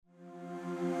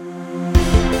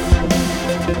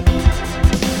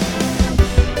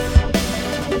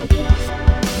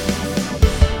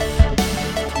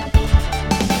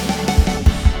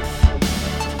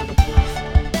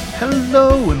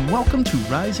welcome to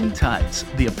Rising Tides,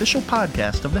 the official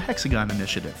podcast of the Hexagon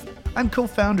Initiative. I'm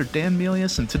co-founder Dan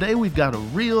Melius, and today we've got a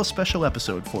real special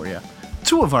episode for you.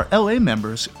 Two of our LA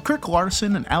members, Kirk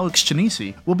Larson and Alex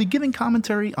Chinisi, will be giving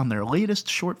commentary on their latest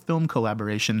short film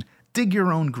collaboration, Dig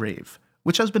Your Own Grave,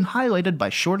 which has been highlighted by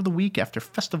Short of the Week after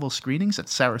festival screenings at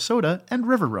Sarasota and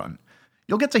River Run.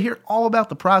 You'll get to hear all about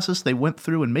the process they went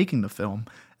through in making the film,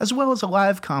 as well as a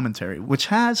live commentary, which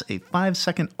has a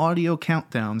 5-second audio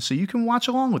countdown so you can watch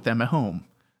along with them at home.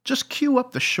 Just cue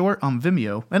up the short on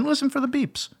Vimeo and listen for the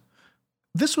beeps.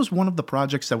 This was one of the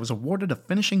projects that was awarded a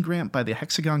finishing grant by the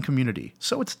Hexagon community,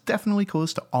 so it's definitely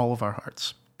close to all of our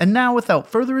hearts. And now, without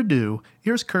further ado,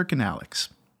 here's Kirk and Alex.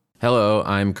 Hello,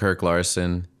 I'm Kirk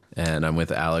Larson, and I'm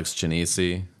with Alex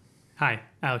Chinisi. Hi,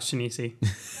 Alex Chinisi.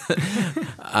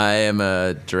 I am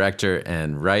a director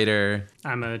and writer.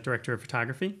 I'm a director of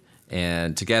photography.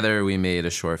 And together we made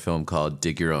a short film called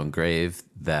Dig Your Own Grave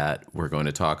that we're going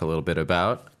to talk a little bit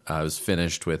about. I was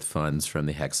finished with funds from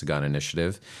the Hexagon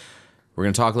Initiative. We're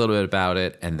going to talk a little bit about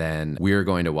it, and then we're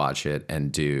going to watch it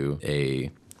and do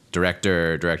a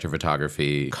director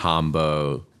photography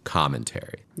combo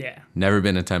commentary. Yeah. Never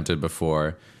been attempted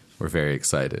before. We're very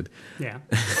excited. Yeah.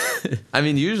 I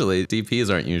mean, usually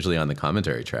DPs aren't usually on the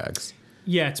commentary tracks.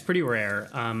 Yeah, it's pretty rare.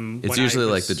 It's usually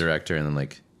like the director and then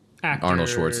like actors, Arnold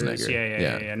Schwarzenegger.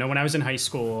 Yeah. No, when I was in high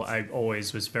school, I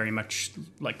always was very much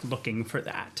like looking for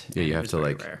that. Yeah, you have to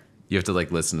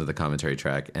like listen to the commentary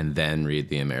track and then read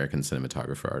the American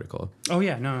cinematographer article. Oh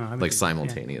yeah, no, I would like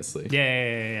simultaneously.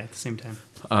 Yeah, at the same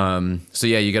time. So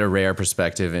yeah, you get a rare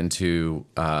perspective into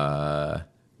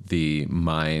the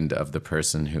mind of the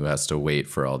person who has to wait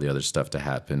for all the other stuff to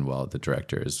happen while the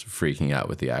director is freaking out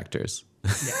with the actors.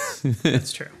 Yes,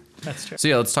 that's true. So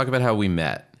yeah, let's talk about how we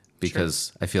met,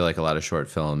 because I feel like a lot of short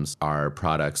films are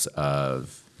products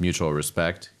of mutual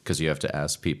respect, because you have to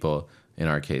ask people, in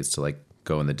our case, to like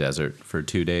go in the desert for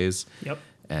 2 days. Yep.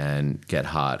 And get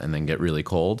hot and then get really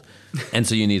cold. And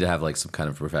so you need to have like some kind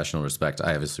of professional respect.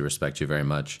 I obviously respect you very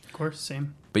much. Of course,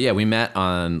 same. But yeah, we met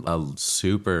on a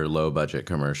super low budget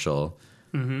commercial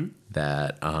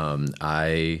that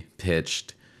I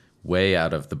pitched way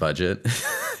out of the budget.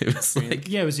 It was like...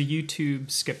 Yeah, it was a YouTube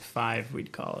Skip 5,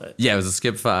 we'd call it. Yeah, it was a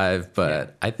Skip 5,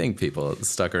 but I think people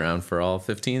stuck around for all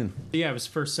 15. Yeah, it was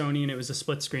for Sony, and it was a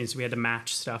split screen, so we had to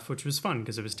match stuff, which was fun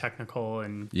because it was technical,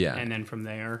 and then from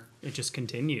there, it just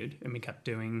continued, and we kept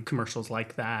doing commercials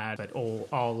like that, but all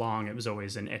along, it was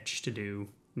always an itch to do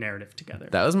narrative together.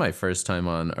 That was my first time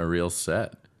on a real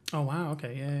set. Oh, wow,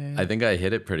 okay, yeah. I think I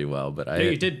hit it pretty well, but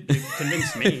you did. You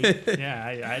convinced me.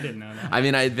 Yeah, I didn't know that. I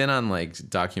mean, I had been on, like,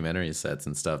 documentary sets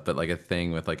and stuff, but, like, a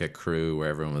thing with, like, a crew where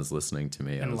everyone was listening to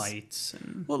me. And lights.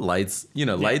 Well, lights,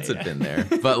 lights had been there.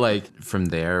 But, like, from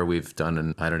there, we've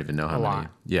done, I don't even know how many.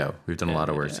 Lot. Yeah, we've done a lot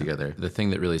of work together. The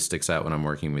thing that really sticks out when I'm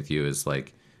working with you is,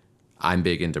 like, I'm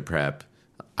big into prep,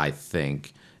 I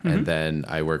think. And then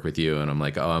I work with you, and I'm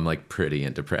like, I'm like pretty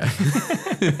into prep.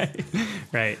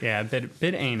 Right. Yeah. A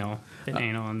bit anal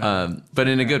on that. But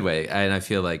in a good way. And I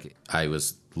feel like I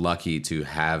was lucky to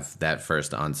have that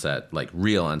first onset, like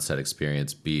real onset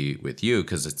experience, be with you,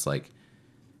 because it's like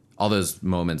all those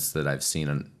moments that I've seen,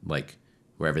 on, like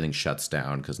where everything shuts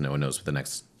down because no one knows what the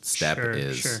next step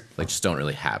is, like just don't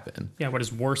really happen. Yeah. What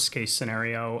is worst case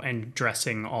scenario, and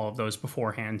addressing all of those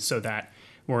beforehand so that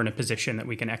we're in a position that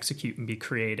we can execute and be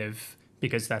creative,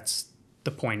 because that's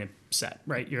the point of set,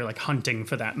 right? You're like hunting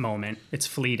for that moment. It's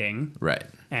fleeting. Right.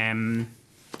 And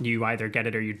you either get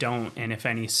it or you don't. And if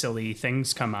any silly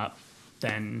things come up,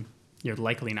 then you're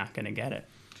likely not going to get it.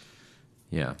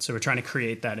 Yeah. So we're trying to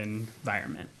create that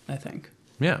environment, I think.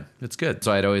 Yeah, it's good.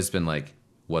 So I'd always been like,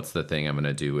 what's the thing I'm going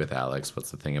to do with Alex?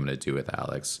 What's the thing I'm going to do with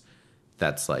Alex?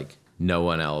 That's like, no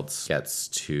one else gets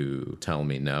to tell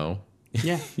me no.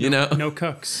 Yeah. No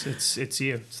cooks. It's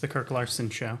you. It's the Kirk Larson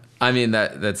show. I mean,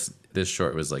 this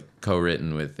short was like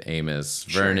co-written with Amos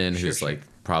Vernon, who's like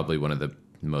probably one of the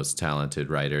most talented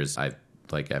writers I've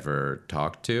like ever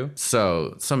talked to.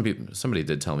 So somebody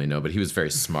did tell me no, but he was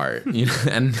very smart, and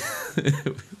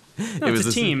it was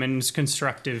a team, and it's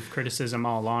constructive criticism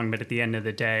all along. But at the end of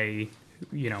the day,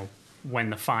 when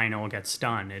the final gets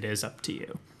done, it is up to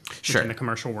you. Sure. In the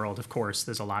commercial world, of course,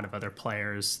 there's a lot of other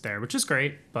players there, which is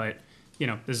great, but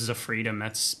this is a freedom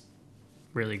that's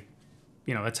really,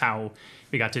 that's how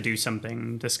we got to do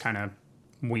something this kind of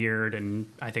weird and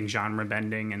I think genre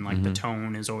bending, and like the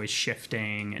tone is always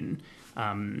shifting,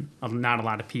 and not a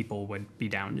lot of people would be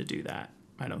down to do that,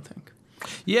 I don't think.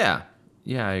 Yeah,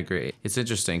 I agree. It's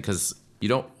interesting because you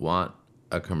don't want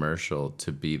a commercial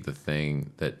to be the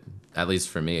thing that at least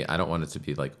for me, I don't want it to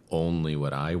be like only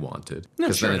what I wanted, No,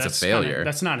 because sure, then it's a that's failure.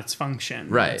 that's not its function.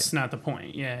 Right. That's not the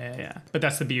point. Yeah. But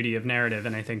that's the beauty of narrative,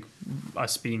 and I think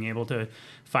us being able to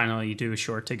finally do a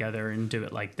short together and do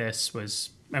it like this was,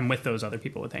 and with those other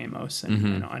people with Amos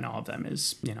and, and all of them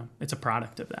is, it's a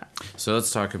product of that. So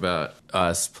let's talk about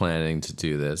us planning to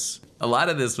do this. A lot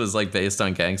of this was like based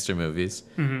on gangster movies.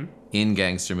 Mm-hmm. In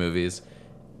gangster movies,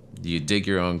 you dig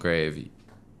your own grave.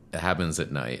 It happens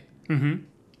at night. Mm-hmm.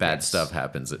 Bad stuff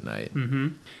happens at night. Mm-hmm.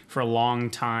 For a long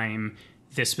time,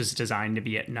 this was designed to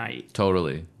be at night.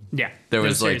 Totally. Yeah. There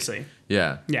was seriously.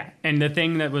 Yeah. Yeah. And the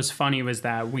thing that was funny was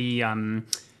that we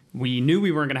knew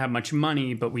we weren't going to have much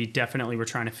money, but we definitely were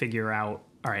trying to figure out,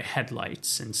 all right,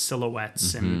 headlights and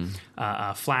silhouettes and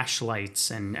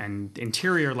flashlights and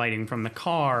interior lighting from the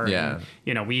car. Yeah.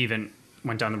 And, we even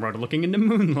went down the road looking into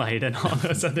moonlight and all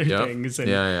those other things.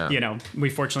 And, we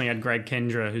fortunately had Greg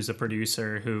Kindra, who's a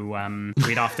producer, who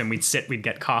we'd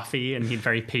get coffee, and he'd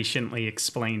very patiently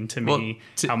explain to me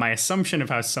how my assumption of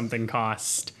how something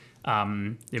cost,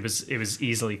 it was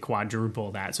easily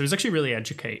quadruple that. So it was actually really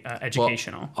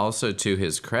educational. Well, also, to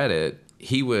his credit,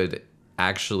 he would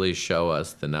actually show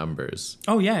us the numbers.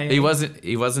 Oh yeah. He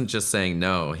wasn't just saying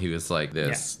no. He was like,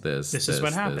 this is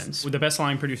what happens. The best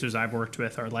line producers I've worked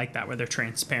with are like that, where they're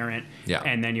transparent. Yeah.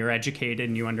 And then you're educated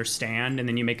and you understand, and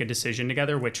then you make a decision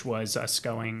together, which was us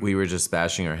going. We were just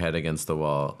bashing our head against the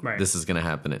wall. Right. This is going to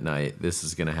happen at night. This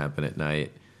is going to happen at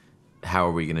night. How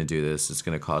are we going to do this? It's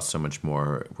going to cost so much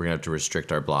more. We're going to have to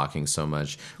restrict our blocking so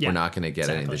much. Yeah, we're not going to get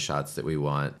any of the shots that we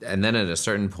want. And then at a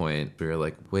certain point, we were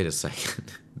like, wait a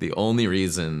second. The only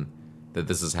reason that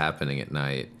this is happening at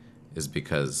night is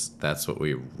because that's what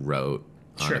we wrote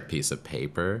on a piece of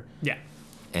paper. Yeah.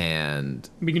 And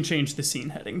we can change the scene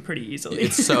heading pretty easily.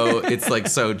 It's like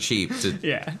so cheap to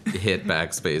hit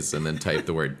backspace and then type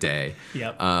the word day.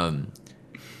 Yep.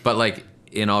 But like,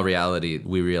 in all reality,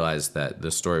 we realized that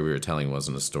the story we were telling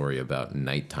wasn't a story about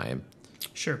nighttime.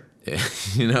 Sure. It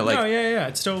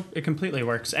completely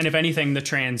works. And if anything, the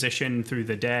transition through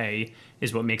the day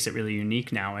is what makes it really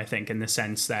unique now, I think, in the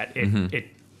sense that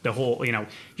the whole,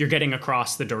 you're getting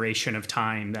across the duration of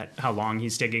time, that how long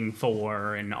he's digging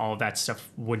for and all of that stuff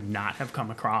would not have come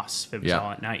across if it was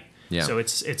all at night. Yeah. So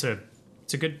it's a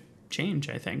good change,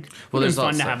 I think. Well, it's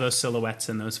fun to have those silhouettes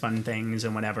and those fun things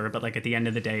and whatever, but like at the end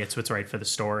of the day, it's what's right for the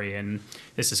story, and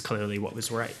this is clearly what was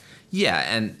right. Yeah,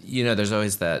 and there's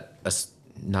always that,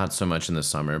 not so much in the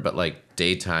summer, but like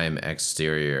daytime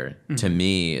exterior to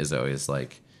me is always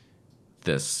like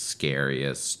the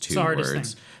scariest two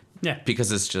words. Thing. Yeah,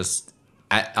 because it's just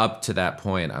up to that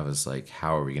point, I was like,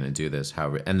 how are we going to do this?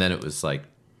 And then it was like,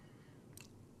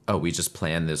 oh, we just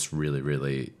planned this really,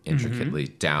 really intricately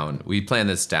down. We planned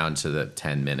this down to the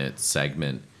 10-minute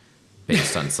segment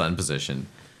based on sun position.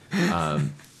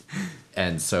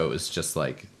 And so it was just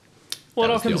like, well,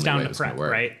 it all comes down to prep,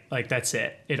 right? Like, that's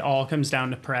it. It all comes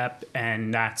down to prep,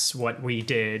 and that's what we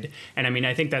did. And I mean,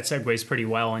 I think that segues pretty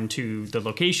well into the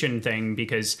location thing,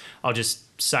 because I'll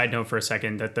just side note for a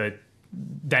second that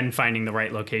then finding the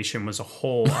right location was a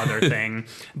whole other thing.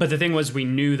 But the thing was, we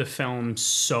knew the film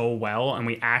so well, and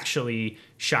we actually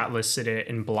shot listed it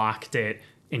and blocked it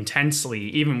intensely,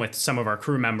 even with some of our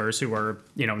crew members who were,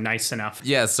 nice enough.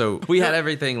 Yeah, so we had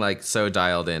everything like so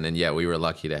dialed in, and we were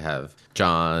lucky to have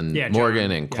John,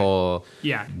 Morgan, and Cole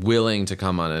willing to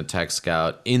come on a tech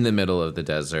scout in the middle of the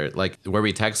desert. Like, where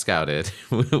we tech scouted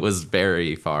was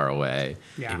very far away.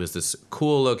 Yeah. It was this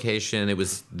cool location. It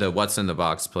was the What's in the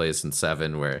Box place in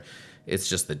 7, where it's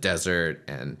just the desert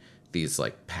and these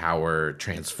like power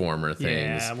transformer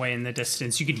things. Yeah, way in the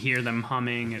distance. You could hear them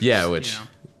humming.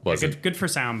 Good for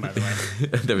sound, by the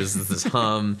way. There was this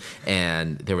hum,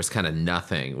 and there was kind of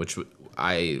nothing, which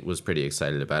I was pretty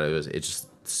excited about. It just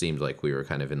seemed like we were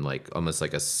kind of in like almost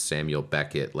like a Samuel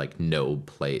Beckett, like no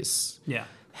place. Yeah.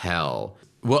 Hell.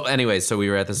 Well, anyway, so we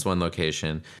were at this one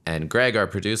location, and Greg, our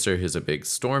producer, who's a big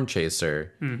storm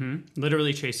chaser,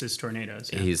 literally chases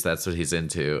tornadoes. Yeah. That's what he's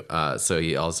into. So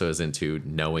he also is into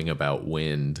knowing about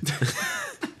wind.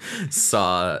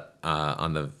 Saw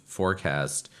on the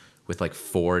forecast, with like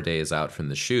 4 days out from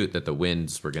the shoot, that the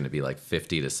winds were going to be like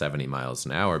 50 to 70 miles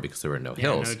an hour because there were no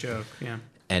hills. No joke. Yeah.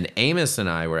 And Amos and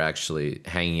I were actually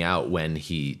hanging out when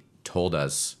he told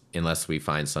us, unless we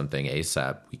find something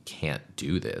ASAP, we can't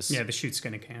do this. Yeah, the shoot's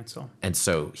going to cancel. And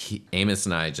so Amos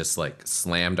and I just like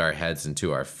slammed our heads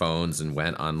into our phones and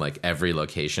went on like every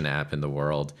location app in the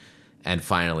world, and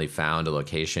finally found a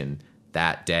location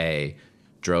that day,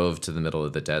 drove to the middle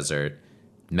of the desert,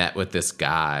 met with this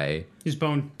guy. He's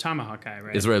Bone Tomahawk guy,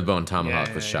 right? Is where the Bone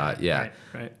Tomahawk was shot, yeah.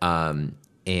 Right.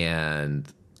 And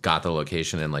got the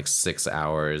location in like 6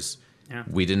 hours. Yeah.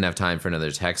 We didn't have time for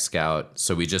another tech scout,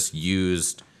 so we just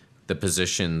used the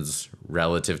positions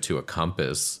relative to a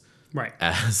compass. Right.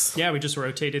 As Yeah, we just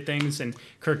rotated things, and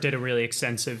Kirk did a really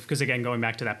extensive, because again, going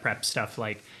back to that prep stuff,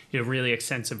 like, really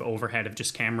extensive overhead of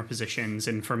just camera positions.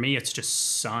 And for me, it's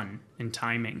just sun and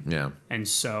timing. Yeah. And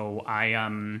so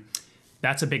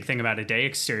that's a big thing about a day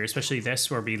exterior, especially this,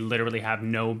 where we literally have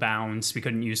no bounds. We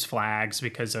couldn't use flags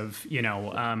because of,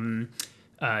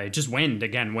 just wind.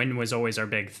 Again, wind was always our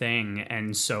big thing.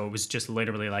 And so it was just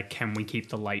literally like, can we keep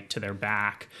the light to their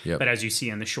back? Yep. But as you see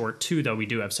in the short too, though, we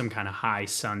do have some kind of high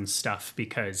sun stuff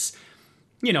because,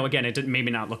 again, it did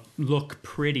maybe not look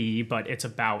pretty, but it's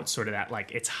about sort of that,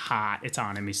 like, it's hot, it's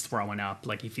on him, he's throwing up,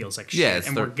 like he feels like shit. Yeah,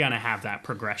 and we're going to have that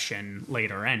progression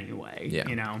later anyway,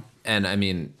 Yeah. And I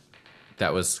mean,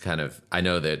 that was kind of, I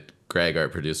know that Greg, our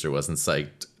producer, wasn't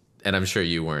psyched, and I'm sure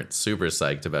you weren't super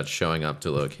psyched about showing up to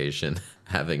location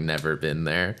having never been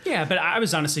there. Yeah, but I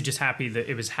was honestly just happy that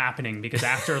it was happening, because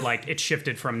after like it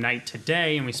shifted from night to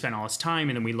day and we spent all this time,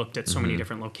 and then we looked at so many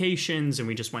different locations, and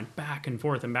we just went back and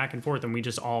forth, and we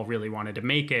just all really wanted to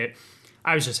make it.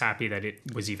 I was just happy that it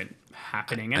was even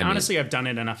happening. And honestly, I've done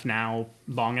it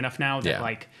long enough now that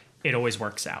like it always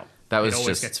works out. That was it always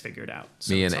just gets figured out.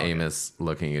 So me and Amos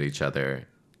looking at each other,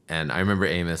 and I remember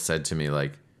Amos said to me,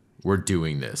 like, we're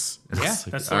doing this. And I Yeah, was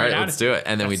like, that's the all right right, let's do it.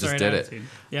 And then we That's the just right did attitude. it.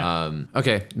 Yeah.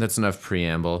 Okay, that's enough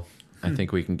preamble. I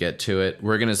think we can get to it.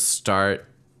 We're going to start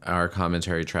our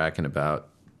commentary track in about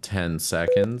 10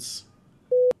 seconds.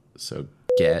 So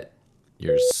get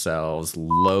yourselves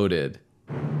loaded.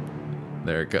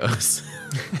 There it goes.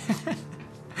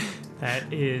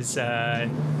 That is,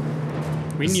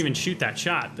 we didn't even shoot that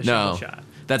shot, the No, shovel shot.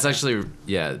 that's actually,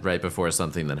 right before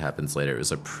something that happens later. It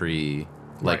was a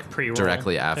pre-roll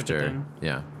directly type of after. thing.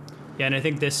 Yeah. Yeah, and I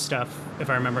think this stuff, if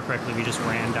I remember correctly, we just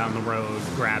ran down the road,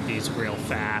 grabbed these real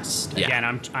fast. Yeah.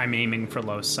 Again, I'm aiming for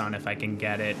low sun if I can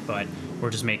get it, but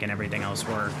we're just making everything else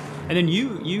work. And then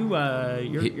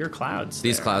your clouds.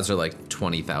 These there. clouds are like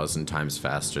 20,000 times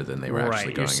faster than they were actually Right,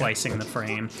 going. you're slicing the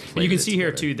frame. And you can see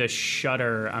here too the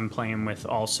shutter I'm playing with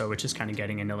also, which is kind of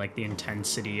getting into like the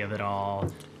intensity of it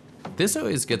all. This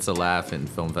always gets a laugh in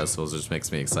film festivals, which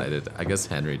makes me excited. I guess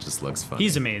Henry just looks funny.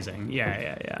 He's amazing.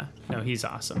 Yeah. No, he's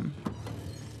awesome.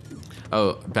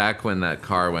 Oh, back when that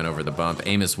car went over the bump,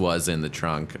 Amos was in the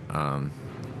trunk, and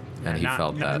he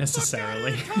felt not that.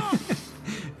 necessarily.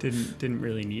 didn't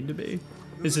really need to be.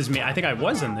 This is me. I think I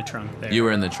was in the trunk there. You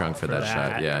were in the trunk for that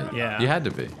shot, that. yeah. Yeah. You had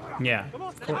to be. Yeah,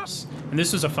 of course. And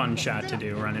this was a fun shot to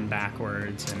do, running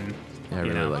backwards and. Yeah, I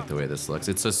really like the way this looks.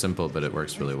 It's so simple, but it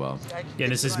works really well. Yeah,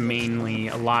 this is mainly,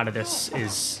 a lot of this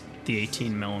is the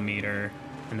 18 millimeter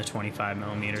and the 25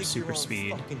 millimeter super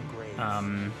speed.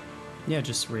 Yeah,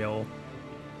 just real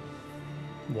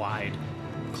wide,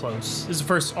 close. This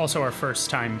is also our first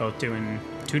time both doing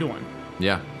 2-to-1.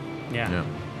 Yeah. Yeah.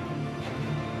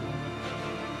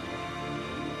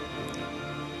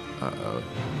 Uh-oh.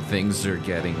 Things are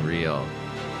getting real.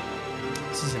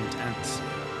 This is intense.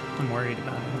 I'm worried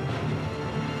about it.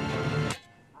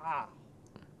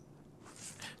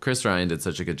 Chris Ryan did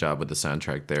such a good job with the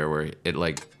soundtrack there, where it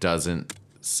like doesn't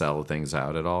sell things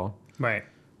out at all. Right.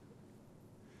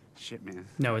 Shit, man.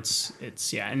 No, it's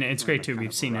yeah, and it's great too.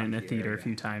 We've seen it in the theater a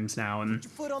few times now, and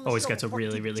always gets a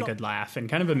really, really good laugh, and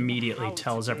kind of immediately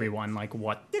tells everyone like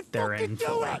what they're in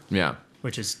for, Yeah.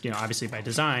 which is obviously by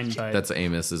design, but That's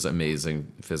Amos's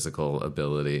amazing physical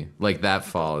ability. Like that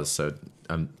fall is so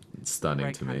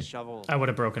stunning to me. I would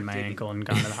have broken my ankle and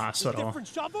gone to the hospital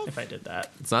if I did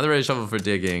that. It's not the right shovel for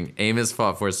digging. Amos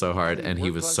fought for it so hard, and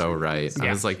he was so right. I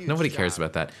Yeah. was like, nobody cares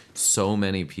about that. So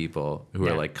many people who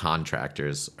Yeah. are like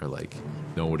contractors are like,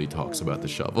 nobody talks about the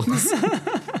shovels.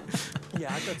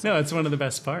 No, it's one of the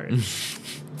best parts.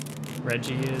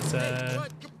 Reggie is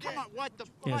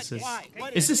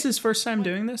is this his first time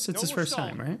doing this? It's his first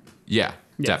time, right? Yeah,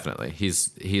 definitely. He's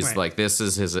Right. like, this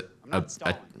is his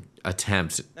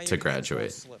attempt to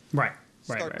graduate. Right.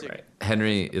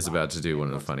 Henry is about to do one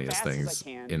of the funniest things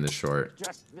in the short.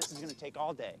 This is gonna take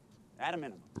all day, at a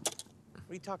minimum. What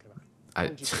are you talking about? I, What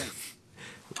did you think?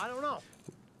 I don't know.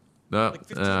 no,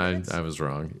 15 minutes? I was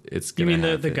wrong. It's You gonna mean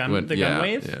the happen. gun When- the yeah, gun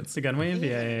wave? Yeah, it's The gun wave?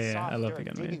 Yeah. I Soft love the dirt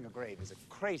gun wave. digging a grave is a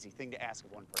crazy thing to ask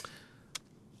of one person.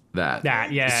 that.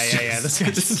 Yeah. That's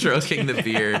Just stroking the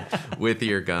beard with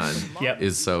your gun Yep.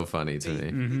 is so funny to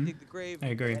me. Mm-hmm. Dig the grave, I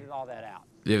agree. edit all that out.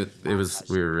 We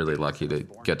were really lucky to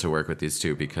get to work with these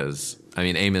two because, I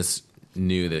mean, Amos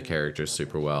knew the character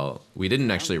super well. We didn't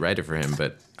actually write it for him,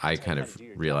 but I kind of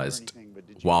realized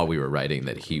while we were writing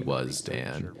that he was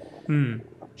Dan.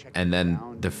 And then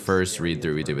the first read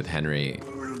through we did with Henry,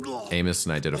 Amos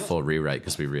and I did a full rewrite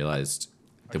because we realized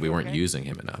that we weren't using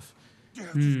him enough.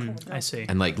 I see.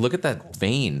 And like, look at that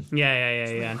vein. Yeah.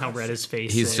 And how red his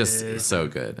face He's is. just so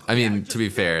good. I mean, to be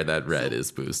fair, that red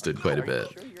is boosted quite a bit.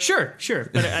 Sure.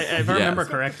 But if I remember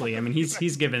correctly, I mean,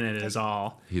 he's given it his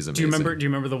all. He's Do you amazing.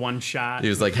 remember the one shot? He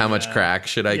was like, "How much crack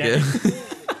should I yeah. give?"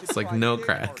 It's like, no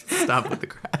crack. Stop with the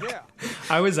crack.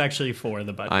 I was actually for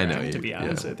the butt I crack, know you- to be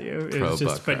honest yeah. with you. It Pro was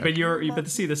just, butt but but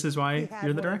see, this is why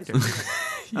you're the director.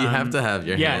 You have to have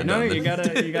your Yeah, hand no, on the- you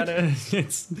gotta.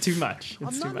 It's too much. I'm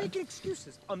It's too not much. making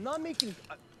excuses. I'm not making.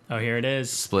 Oh, here it is.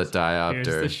 split diopter. Here's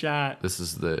the shot. This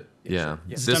is the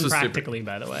This Done was practically,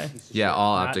 by the way. Yeah,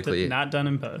 all Not, optically. not done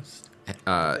in post.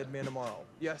 Dead man tomorrow.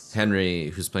 Yes. Henry,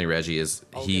 who's playing Reggie,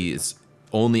 he's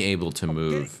only able to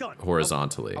move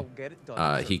horizontally. I'll get it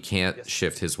done. He can't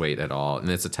shift his weight at all, and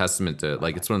it's a testament to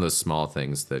like it's one of those small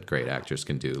things that great actors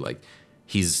can do. Like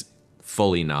he's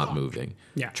fully not moving.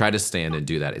 Yeah. Try to stand and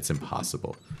do that; it's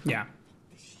impossible. Yeah.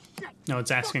 No,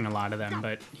 it's asking a lot of them,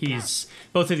 but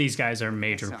both of these guys are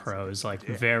major pros, like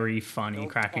very funny,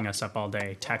 cracking us up all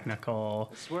day,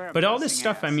 technical. But all this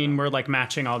stuff, I mean, we're like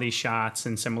matching all these shots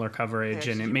and similar coverage,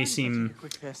 and it may seem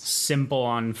simple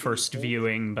on first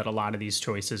viewing, but a lot of these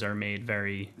choices are made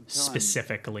very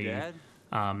specifically. Dad?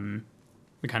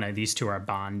 These two are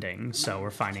bonding, so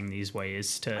we're finding these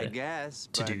ways I to guess.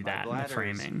 to but do my that in the bladder's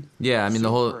framing. Yeah, I mean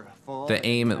super full. the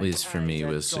aim, at My least for me,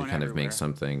 dad's was to going kind of make everywhere.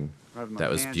 something Rubbing my that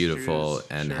was pants, beautiful shoes,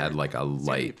 and shirt. had like a It's gonna be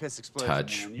light piss explosion,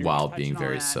 touch man. You're while touching being all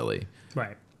very that. silly.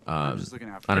 Right. I'm just looking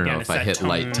out for I don't Again, know it's if I that hit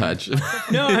light tone. touch.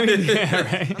 No, I mean, yeah,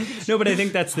 right. No, but I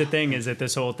think that's the thing is that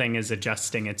this whole thing is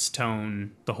adjusting its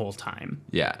tone the whole time.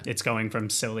 Yeah. It's going from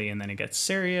silly and then it gets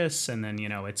serious and then,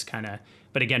 it's kind of,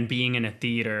 but again, being in a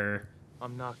theater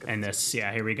I'm not gonna. and this,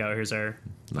 here we go. Here's our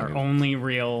gonna- only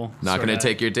real. Not going to sorta-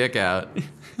 take your dick out.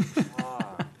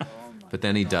 But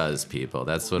then he does, people.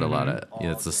 That's what a lot of,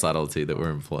 it's the subtlety that we're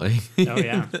employing. Oh,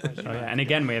 yeah. And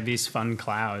again, we have these fun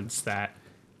clouds that,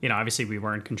 obviously we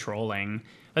weren't controlling.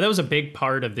 But that was a big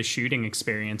part of the shooting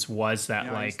experience was that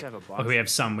I used to have a box.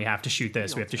 we have to shoot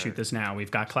this. We have to shoot this now.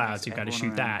 We've got clouds. We've got to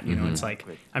shoot that. It's like,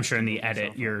 I'm sure in the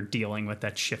edit you're dealing with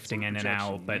that shifting in and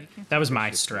out. But that was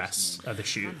my stress of the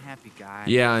shoot. Unhappy guy.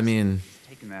 Yeah, I mean,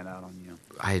 Taking that out on you.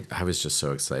 I was just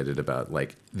so excited about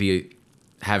like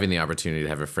having the opportunity to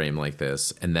have a frame like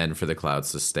this and then for the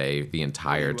clouds to stay the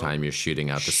entire time you're shooting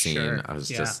out the scene. Sure, I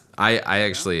was yeah. just, I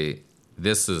actually,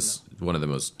 this is one of the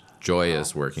most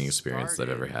joyous working experiences I've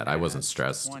ever had. I wasn't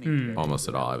stressed almost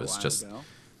at all. I was just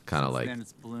kind of like Then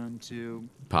it's ballooned to.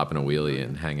 popping a wheelie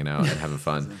and hanging out and having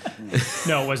fun.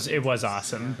 No, it was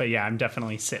awesome. But yeah, I'm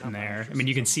definitely sitting there. I mean,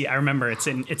 you can see. I remember it's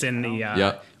in the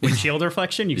Yep. windshield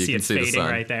reflection. You can You see can it see the fading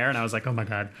sun. right there, and I was like, oh my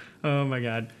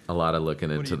god. A lot of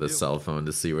looking into the cell phone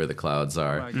to see where the clouds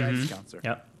are. Guidance counselor.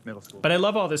 Yep. Middle school. But I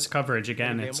love all this coverage.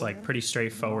 Again, it's like pretty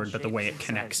straightforward, but the way it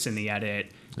connects in the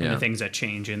edit and Yeah. the things that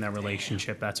change in their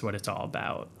relationship, that's what it's all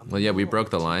about. Well, yeah, we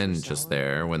broke the line just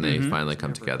there when they finally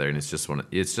come together, and it's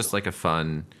just like a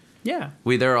fun. Yeah.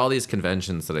 There are all these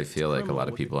conventions that I feel like a lot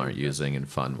of people aren't using in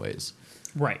fun ways,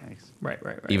 Right. Right.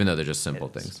 even though they're just simple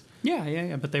things.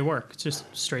 Yeah, but they work. It's just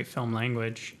straight film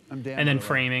language. I'm down And then with that.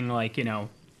 framing, like,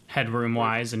 headroom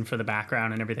wise and for the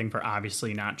background and everything for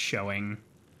obviously not showing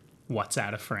what's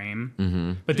out of frame.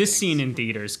 Mm-hmm. But this scene in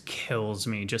theaters kills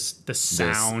me. Just the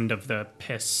sound of the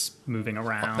piss moving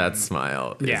around. That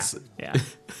smile Yeah. is. Yeah.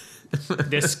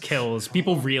 This kills.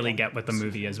 People really get what the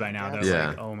movie is by now. They're Yeah.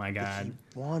 like, oh my God.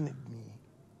 Wanted me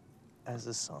as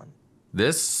a son.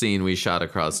 This scene we shot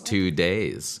across 2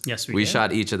 days. Yes, we did.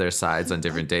 shot each of their sides on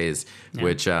different days,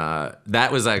 which that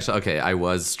was actually okay. I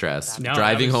was stressed No, that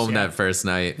driving was- home yeah. that first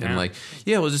night and Yeah. like,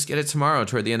 yeah, we'll just get it tomorrow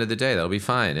toward the end of the day. That'll be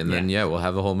fine, and then Yeah. we'll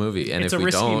have the whole movie. And It's if a we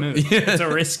risky don't, move. It's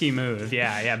a risky move.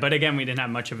 Yeah. But again, we didn't have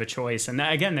much of a choice. And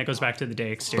that, again, that goes back to the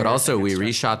day exterior. But also, thing we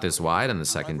and stuff. reshot this wide on the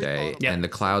second day, Yep. and the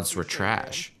clouds were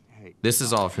trash. This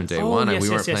is all from day Oh, one, and yes, we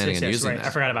weren't yes, planning yes, on yes, using right. I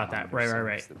that. forgot about that.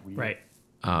 Right.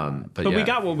 But But yeah, we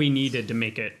got what we needed to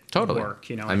make it totally work.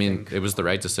 I mean, think. it was the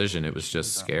right decision. It was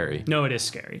just scary. No, it is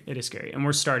scary. It is scary. And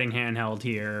we're starting handheld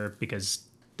here because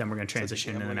then we're going to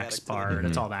transition to the next part.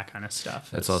 It's all that kind of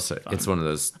stuff. It's also fun. it's one of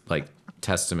those like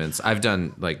testaments. I've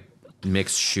done like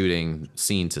mixed shooting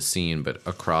scene to scene, but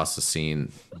across the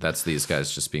scene, that's these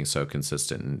guys just being so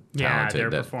consistent and yeah, talented. their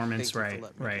that, performance, Thank you for right.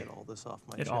 letting me get all this off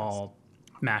my It chest. all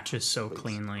matches so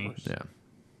cleanly. yeah,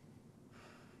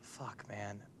 Fuck,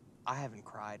 man. I haven't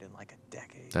cried in like a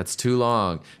decade. that's too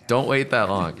long. Don't wait that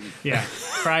long. Yeah,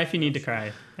 cry if you need to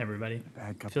cry, everybody.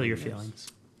 Bad couple Feel your of years.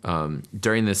 feelings.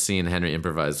 During this scene, Henry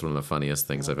improvised one of the funniest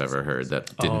things I've ever heard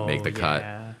that didn't make the cut.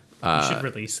 You should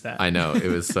release that. I know it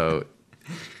was so.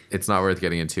 It's not worth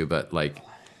getting into, but like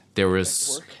there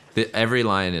was every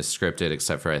line is scripted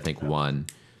except for I think one,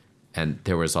 And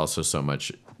there was also so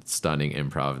much stunning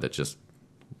improv that just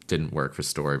didn't work for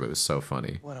story, but it was so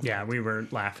funny. Yeah, we were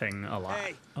laughing a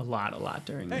lot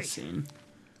during this scene.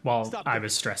 While I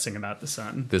was stressing about the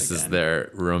sun. This is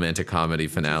their romantic comedy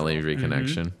finale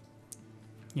reconnection.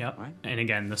 Yep. And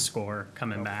again, the score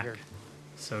coming back. Here.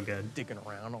 So good. Digging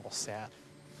around all sad.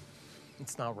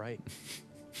 It's not right.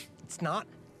 It's not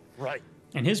right.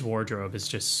 And his wardrobe is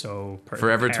just so perfect.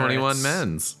 Forever 21 Parrots.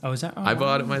 Men's. Oh, is that? Oh, I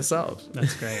bought it wow. myself.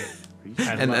 That's great.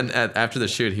 And then after the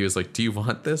shoot, he was like, "Do you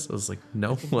want this?" I was like,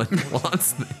 "No one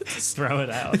wants this." Just throw it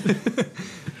out.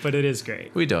 But it is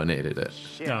great. We donated it.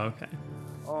 Shit. Oh, okay.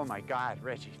 Oh my God,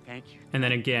 Reggie, thank you. And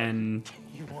then again,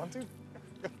 You want to?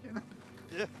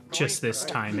 just this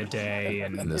time of day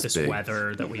and this this big-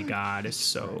 weather that we got is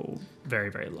so very,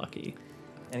 very lucky.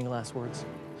 Any last words?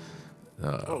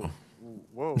 Oh.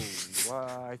 Whoa,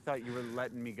 I thought you were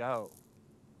letting me go.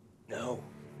 No.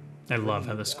 I love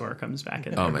how the score comes back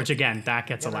in Oh, there, man. which again, that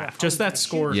gets a laugh. Just that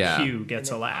score Yeah. cue gets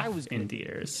a And then I laugh was in gonna-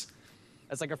 theaters.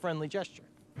 As like a friendly gesture.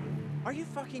 Are you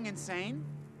fucking insane?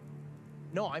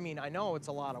 No, I mean, I know it's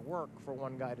a lot of work for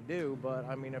one guy to do, but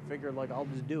I mean, I figured like I'll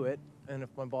just do it, and if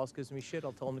my boss gives me shit,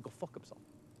 I'll tell him to go fuck himself.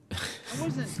 I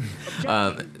wasn't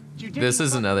objecting. You didn't This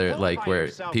is fucking another qualify like where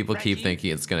yourself, people keep Reggie.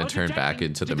 thinking it's going I was to turn back objecting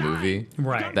into to the die. movie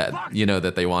Right. that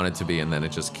that they want it to be, and then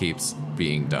it just keeps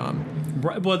being dumb.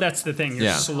 Right, well, that's the thing. You're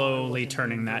Yeah. slowly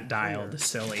turning that dial to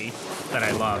silly that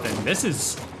I love. And this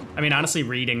is, I mean, honestly,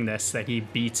 reading this, that he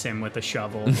beats him with a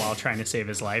shovel while trying to save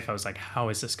his life, I was like, how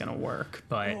is this going to work?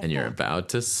 But And you're about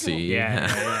to see.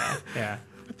 yeah.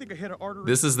 I think I hit an artery.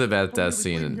 This is the best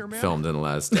scene filmed in the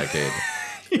last decade.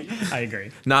 I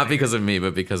agree. Not because of me,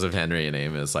 but because of Henry and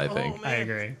Amos, I think. I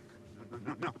agree.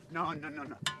 No.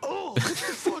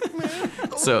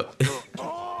 So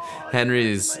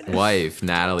Henry's wife,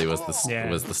 Natalie, was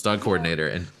Yeah. the stunt coordinator,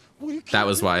 and that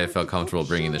was why I felt comfortable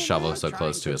bringing the shovel so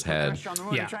close to his head,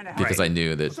 Yeah. because Right. I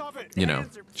knew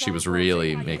that, she was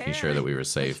really making sure that we were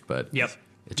safe, but Yep.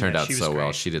 it turned Yeah, out she was so well.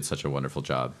 great. She did such a wonderful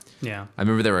job. Yeah. I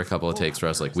remember there were a couple of takes where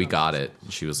I was like, "We got it."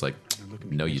 And she was like,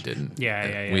 "No, you didn't." Yeah,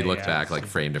 And yeah, we yeah, looked yeah. back like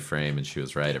frame to frame, and she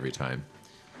was right every time.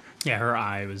 Yeah, her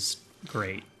eye was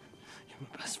great. You're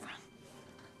my best friend.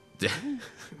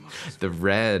 The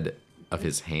red of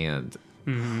his hand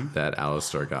that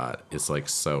Alistair got is like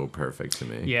so perfect to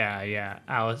me. Yeah.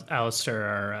 Alistair,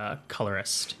 our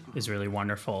colorist, is really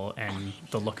wonderful, and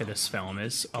the look of this film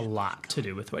is a lot to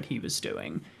do with what he was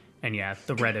doing. And yeah,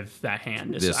 the red of that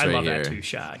hand is. This I right love here. that two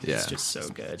shot. Yeah. It's just so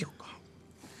good.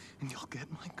 And you'll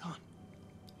get my gun.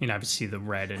 You know, obviously the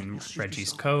red in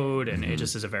Reggie's coat, and it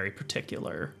just is a very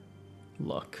particular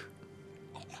look.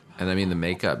 And I mean the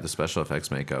makeup, the special effects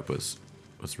makeup was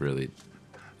really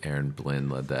Erin Blinn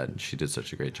led that, and she did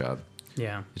such a great job.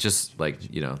 Yeah. It's just like,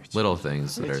 little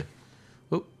things that are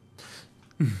whoop,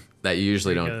 that you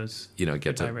usually There he don't goes. get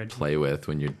Goodbye, to Reggie. play with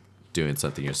when you're doing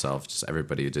something yourself. Just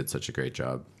everybody did such a great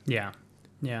job. Yeah.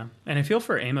 And I feel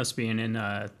for Amos being in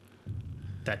that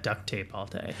duct tape all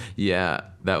day. Yeah,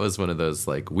 that was one of those,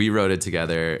 like, we wrote it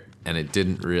together and it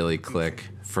didn't really click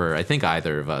for, I think,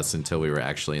 either of us until we were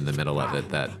actually in the middle of it,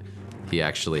 that he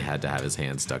actually had to have his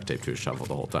hands duct taped to a shovel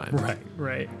the whole time.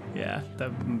 Right. Yeah,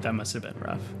 that must have been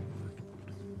rough.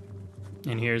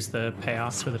 And here's the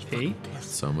payoff for the P.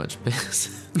 So much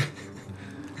piss.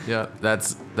 Yeah,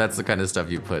 that's the kind of stuff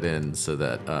you put in so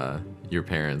that your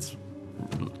parents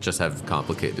just have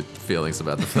complicated feelings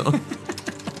about the film.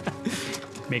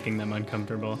 Making them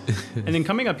uncomfortable. And then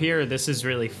coming up here, this is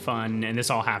really fun, and this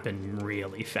all happened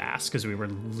really fast because we were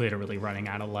literally running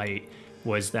out of light,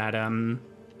 was that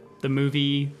the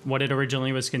movie, what it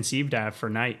originally was conceived of for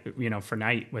night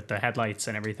with the headlights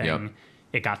and everything, Yep.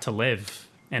 it got to live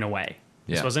in a way.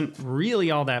 This Yeah. wasn't really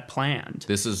all that planned.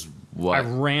 This is I what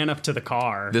ran up to the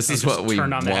car. This and is just what we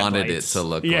turned on the wanted it headlights. to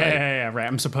look yeah, like. Yeah, right.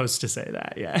 I'm supposed to say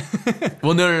that, yeah.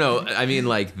 Well, no. I mean,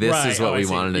 like, this Right, is what I we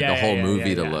see. wanted Yeah, the whole yeah, movie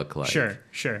yeah, to yeah. look like. Sure.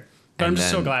 But I'm And just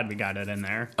so then- glad we got it in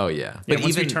there. Oh yeah, Yeah, but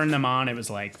once we even turned them on, it was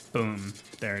like, boom,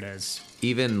 there it is.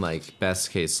 even like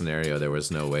best case scenario, there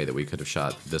was no way that we could have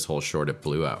shot this whole short at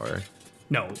Blue Hour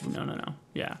No.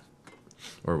 Yeah.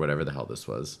 or whatever the hell this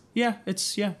was. Yeah,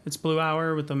 it's Blue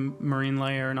Hour with the marine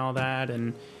layer and all that,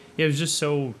 and it was just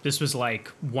so. This was like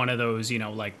one of those,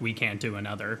 like we can't do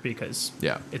another because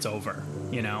Yeah. it's over.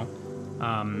 Yeah,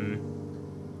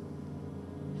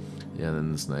 and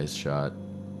then this nice shot.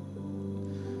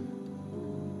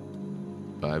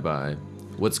 Bye.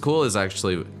 What's cool is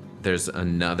actually there's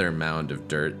another mound of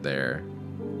dirt there,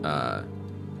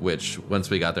 which once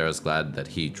we got there, I was glad that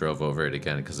he drove over it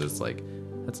again because it's like,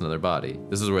 that's another body.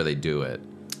 This is where they do it.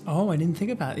 Oh, I didn't think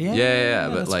about it. Yeah,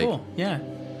 but that's like- cool. Yeah,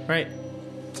 right.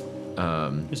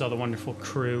 There's all the wonderful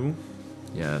crew.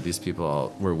 Yeah, these people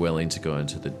all were willing to go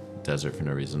into the desert for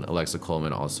no reason. Alexa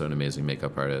Coleman, also an amazing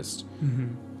makeup artist.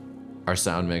 Our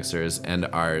sound mixers and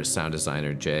our sound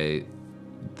designer, Jay,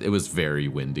 it was very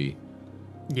windy.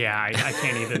 Yeah, I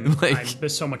can't even.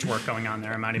 There's so much work going on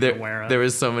there. I'm not even aware of. There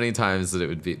was so many times that it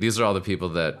would be. These are all the people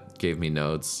that gave me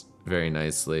notes very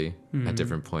nicely at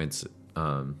different points.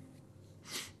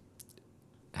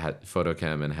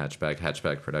 Photochem and Hatchback.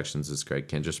 Hatchback Productions is Greg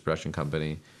Kindra's production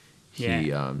company.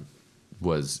 He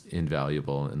was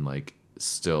invaluable and like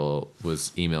still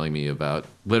was emailing me about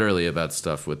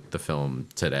stuff with the film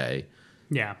today.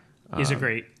 Yeah, he's a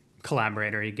great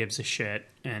collaborator. He gives a shit,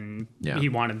 and he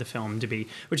wanted the film to be,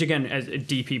 which again, as a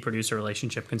DP producer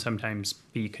relationship can sometimes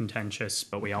be contentious,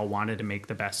 but we all wanted to make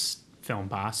the best film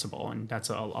possible, and that's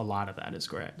a lot of that is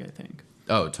Greg, I think.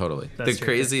 Oh, totally. That's the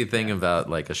crazy thing about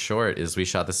like a short is we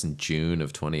shot this in June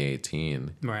of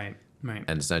 2018. Right. And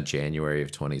it's not January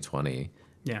of 2020.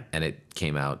 Yeah. And it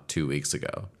came out 2 weeks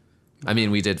ago. I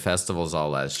mean, we did festivals all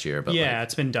last year, but yeah,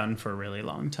 it's been done for a really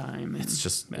long time. It's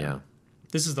just,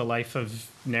 This is the life of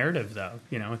narrative, though.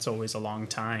 You know, it's always a long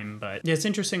time, but yeah, it's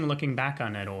interesting looking back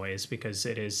on it always because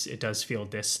it does feel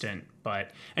distant. And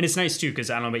it's nice too because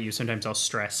I don't know about you. Sometimes I'll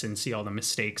stress and see all the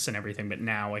mistakes and everything, but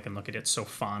now I can look at it so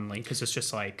fondly because it's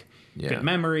just like good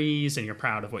memories and you're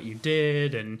proud of what you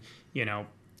did, and you know,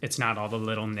 it's not all the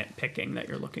little nitpicking that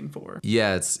you're looking for.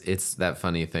 Yeah, it's that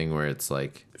funny thing where it's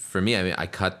like, for me, I mean, I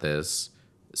cut this,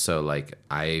 so like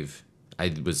I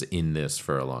was in this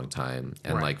for a long time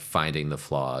and like finding the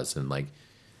flaws and like,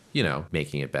 you know,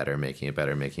 making it better,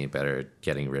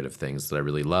 getting rid of things that I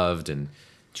really loved. And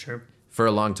for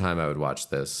a long time I would watch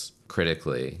this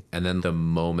critically. And then the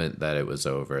moment that it was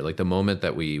over, like the moment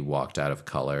that we walked out of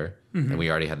color and we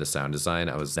already had the sound design,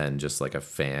 I was then just like a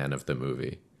fan of the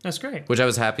movie. That's great. Which I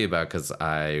was happy about because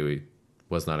I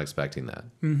was not expecting that.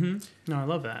 No, I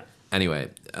love that. Anyway,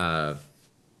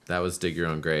 that was Dig Your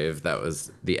Own Grave. That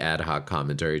was the ad hoc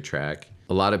commentary track.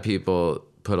 A lot of people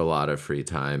put a lot of free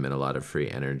time and a lot of free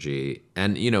energy.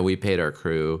 And, you know, we paid our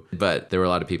crew, but there were a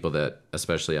lot of people that,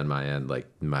 especially on my end, like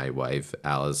my wife,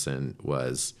 Allison,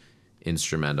 was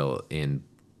instrumental in,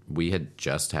 we had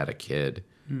just had a kid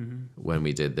when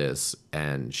we did this.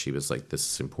 And she was like,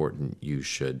 this is important. You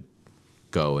should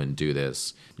go and do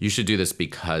this. You should do this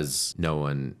because no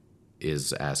one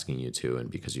is asking you to and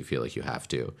because you feel like you have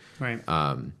to. Right.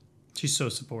 She's so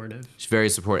supportive. She's very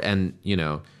supportive, and you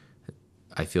know,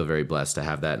 I feel very blessed to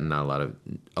have that, and not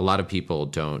a lot of people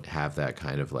don't have that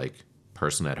kind of like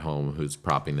person at home who's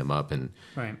propping them up and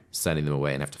sending them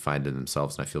away and have to find it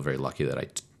themselves. And I feel very lucky that I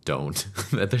don't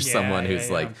that there's someone who's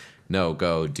like, no,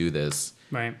 go do this.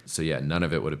 Right. So yeah, none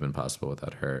of it would have been possible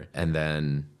without her. And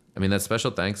then, I mean, that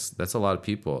special thanks, that's a lot of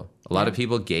people. A lot of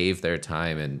people gave their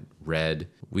time and read.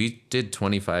 We did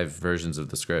 25 versions of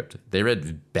the script. They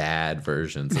read bad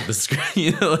versions of the script.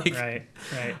 You know, like,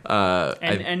 right.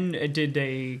 And did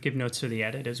they give notes for the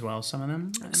edit as well, some of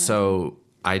them? So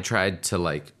I tried to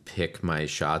like pick my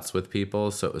shots with people.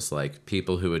 So it was like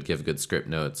people who would give good script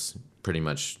notes pretty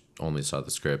much only saw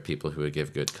the script. People who would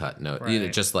give good cut notes. You know,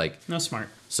 just like... No, smart.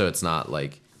 So it's not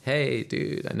like, hey,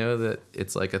 dude, I know that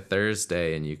it's like a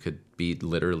Thursday and you could be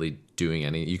literally doing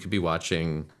you could be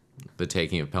watching The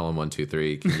Taking of Pelham 1, 2,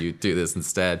 3. Can you do this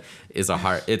instead? It's a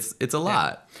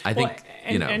lot. I think,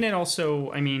 you know. And it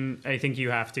also, I mean, I think you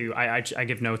have to, I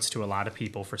give notes to a lot of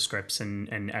people for scripts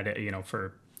and edit, you know,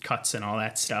 for cuts and all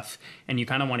that stuff. And you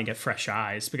kind of want to get fresh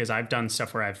eyes because I've done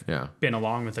stuff where I've been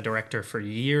along with the director for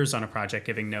years on a project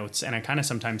giving notes. And I kind of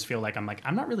sometimes feel like I'm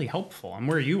not really helpful. I'm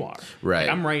where you are. Right.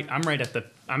 Like I'm right at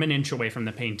I'm an inch away from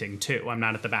the painting too. I'm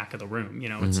not at the back of the room. You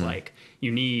know, it's like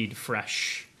you need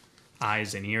fresh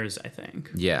eyes and ears, I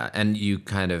think. Yeah. And you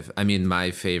kind of, I mean,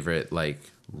 my favorite like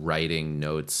writing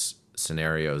notes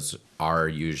scenarios are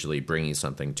usually bringing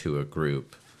something to a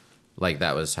group. Like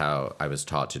that was how I was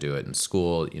taught to do it in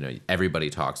school. You know, everybody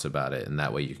talks about it, and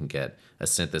that way you can get a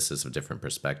synthesis of different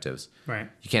perspectives. Right.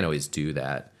 You can't always do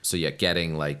that. So yeah,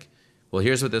 getting like, well,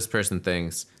 here's what this person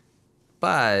thinks,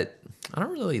 but I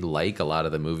don't really like a lot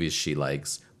of the movies she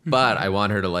likes, but I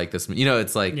want her to like this. You know,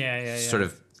 it's like sort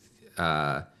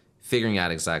of figuring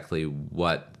out exactly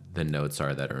what the notes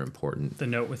are that are important. The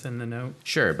note within the note.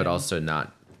 Sure, but also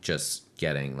not just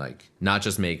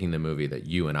making the movie that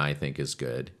you and I think is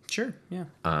good. Sure,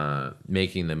 yeah.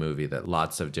 Making the movie that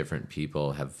lots of different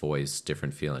people have voiced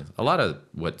different feelings. A lot of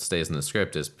what stays in the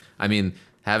script is, I mean,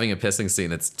 having a pissing scene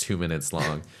that's 2 minutes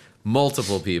long,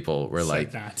 multiple people were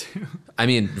like that too. I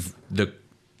mean,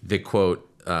 the quote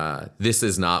this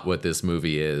is not what this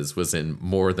movie is was in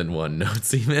more than one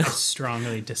notes email.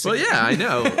 Strongly Well, disagree. yeah, I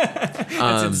know.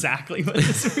 That's exactly what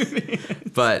this movie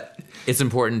is. But it's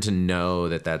important to know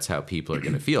that that's how people are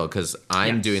going to feel, because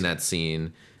I'm Yes. doing that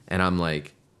scene and I'm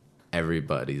like,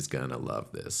 everybody's going to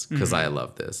love this because I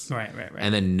love this. Right.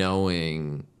 And then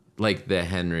knowing like the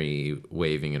Henry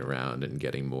waving it around and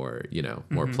getting more,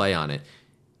 more play on it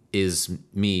is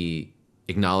me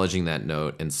acknowledging that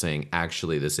note and saying,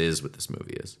 actually, this is what this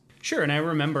movie is. Sure, and I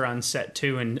remember on set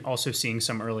too, and also seeing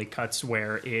some early cuts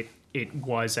where it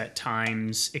was at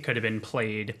times, it could have been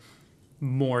played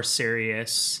more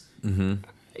serious.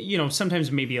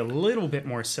 Sometimes maybe a little bit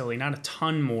more silly, not a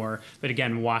ton more, but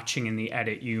again, watching in the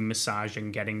edit, you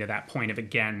massaging, getting to that point of,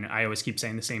 again, I always keep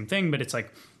saying the same thing, but it's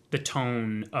like the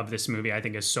tone of this movie, I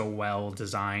think, is so well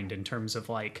designed in terms of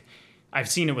like, I've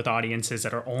seen it with audiences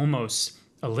that are almost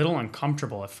a little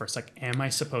uncomfortable at first. Like, am I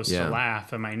supposed to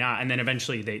laugh? Am I not? And then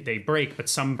eventually they break, but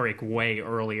some break way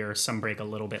earlier, some break a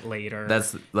little bit later.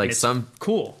 That's like some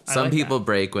cool. I Some like people that.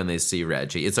 break when they see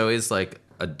Reggie. It's always like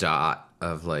a dot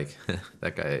of like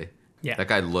that guy. Yeah. That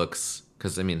guy looks,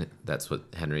 because I mean that's what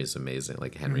Henry's amazing.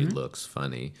 Like Henry looks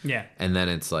funny. Yeah. And then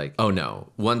it's like, oh no.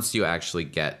 Once you actually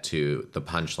get to the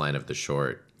punchline of the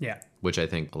short, Yeah. which I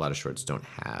think a lot of shorts don't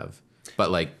have, but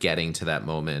like getting to that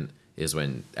moment is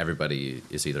when everybody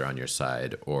is either on your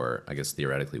side or I guess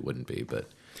theoretically wouldn't be, but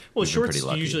Well, we've been shorts pretty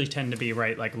lucky. usually tend to be,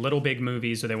 right, like little big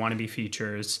movies, or they want to be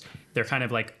features. They're kind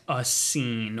of like a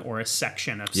scene or a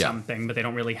section of Yeah. something, but they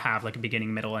don't really have like a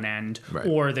beginning, middle, and end. Right.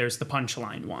 Or there's the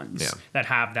punchline ones Yeah. that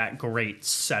have that great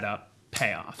setup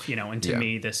payoff, and to Yeah.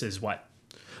 me, this is what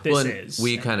this Well, and is.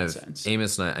 we in kind that of, sense.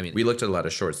 Amos and I mean, we looked at a lot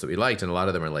of shorts that we liked, and a lot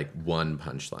of them are like one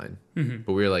punchline.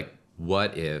 But we were like,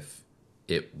 what if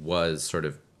it was sort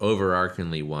of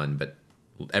overarchingly one, but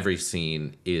every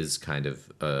scene is kind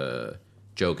of a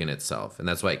joke in itself, and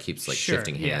that's why it keeps like Sure,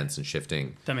 shifting yeah. hands and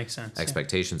shifting That makes sense. yeah.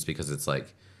 expectations, because it's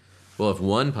like, well, if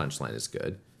one punchline is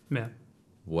good, Yeah.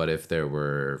 what if there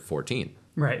were 14?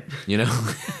 Right.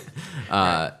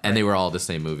 And they were all the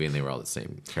same movie and they were all the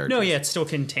same characters. No, yeah, it's still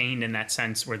contained in that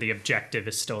sense where the objective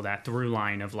is still that through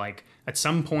line of like, at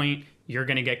some point, you're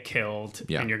going to get killed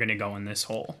Yeah. and you're going to go in this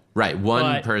hole. Right, one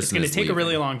But person it's going to is take a really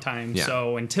leaving. long time. Yeah.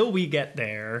 So until we get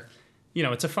there,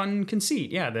 it's a fun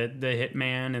conceit. Yeah, the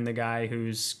hitman and the guy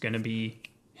who's going to be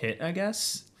hit, I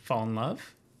guess, fall in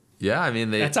love. Yeah, I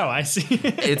mean, That's how I see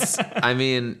it.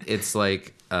 it's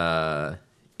like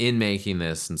in making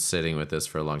this and sitting with this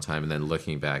for a long time and then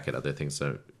looking back at other things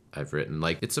that I've written,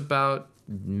 like it's about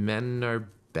men are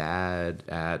bad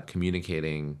at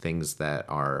communicating things that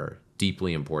are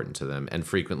deeply important to them and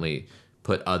frequently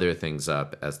put other things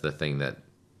up as the thing that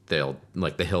they'll,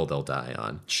 like the hill they'll die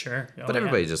on. Sure. Oh, But yeah.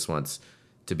 everybody just wants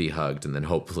to be hugged and then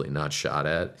hopefully not shot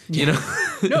at, you know?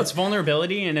 No, it's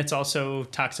vulnerability and it's also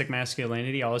toxic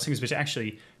masculinity, all those things, which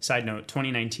actually, side note,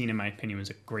 2019, in my opinion, was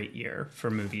a great year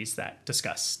for movies that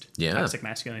discussed Yeah. toxic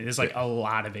masculinity. There's like a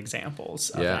lot of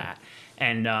examples of Yeah. that.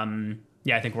 And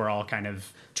I think we're all kind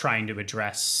of trying to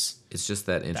address. It's just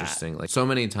that interesting. Like so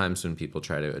many times when people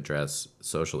try to address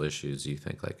social issues, you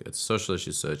think like it's social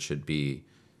issues, so it should be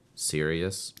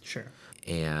serious. Sure.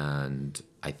 And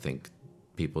I think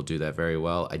people do that very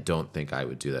well. I don't think I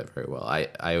would do that very well. I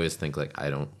always think like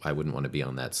I wouldn't want to be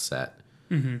on that set.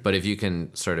 Mm-hmm. But if you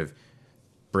can sort of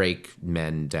break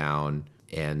men down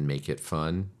and make it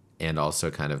fun and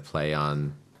also kind of play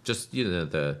on just,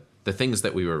 the things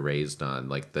that we were raised on,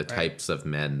 like the types of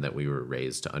men that we were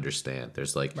raised to understand.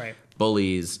 There's like Right.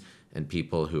 bullies and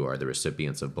people who are the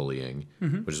recipients of bullying,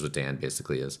 Mm-hmm. which is what Dan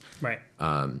basically is. Right.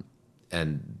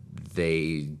 And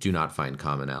they do not find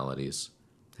commonalities.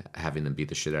 Having them beat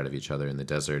the shit out of each other in the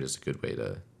desert is a good way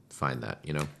to find that,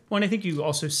 you know? Well, and I think you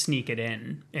also sneak it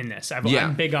in this. Yeah.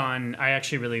 I'm big on, I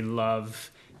actually really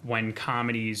love when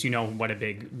comedies, what a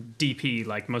big DP,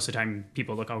 like most of the time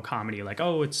people look at comedy like,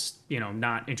 oh, it's,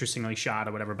 not interestingly shot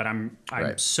or whatever, but I'm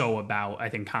Right. so about, I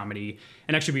think, comedy.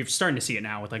 And actually we're starting to see it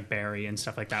now with like Barry and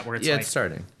stuff like that, where it's Yeah, like, it's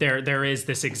starting. there is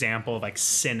this example of like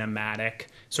cinematic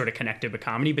sort of connected with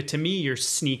comedy, but to me, you're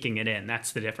sneaking it in.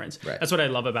 That's the difference. Right. That's what I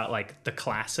love about like the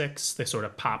classics, the sort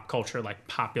of pop culture, like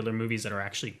popular movies that are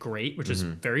actually great, which is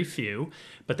very few,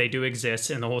 but they do exist.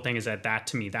 And the whole thing is that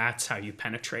to me, that's how you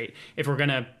penetrate. If we're going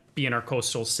to be in our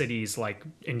coastal cities, like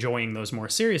enjoying those more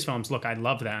serious films, look, I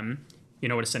love them. You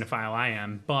know what a cinephile I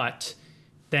am, but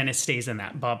then it stays in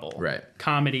that bubble. Right.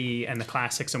 Comedy and the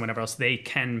classics and whatever else, they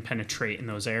can penetrate in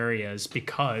those areas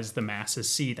because the masses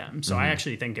see them. So I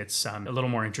actually think it's a little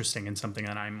more interesting and something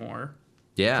that I'm more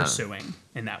Yeah. pursuing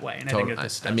in that way. And I Totally. think that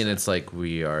this I does mean, that. it's like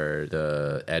we are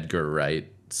the Edgar Wright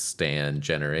Stan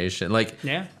generation. Like,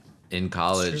 Yeah. in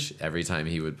college, every time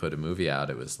he would put a movie out,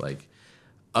 it was like,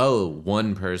 oh,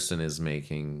 one person is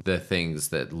making the things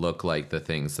that look like the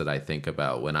things that I think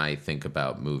about when I think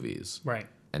about movies. Right.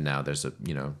 And now there's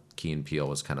Key and Peele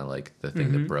was kind of like the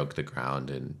thing that broke the ground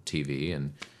in TV,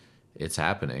 and it's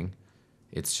happening.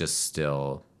 It's just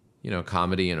still,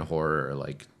 comedy and horror are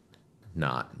like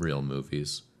not real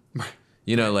movies. Like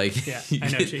Yeah, I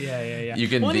know. Yeah. You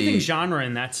can anything genre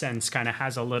in that sense kind of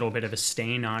has a little bit of a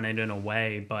stain on it in a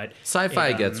way, but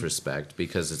sci-fi gets respect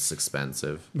because it's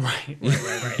expensive. Right.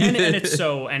 and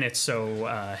it's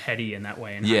so heady in that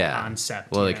way and high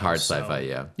concept. Well, like hard sci-fi,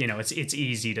 yeah. It's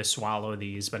easy to swallow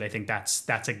these, but I think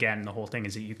that's again the whole thing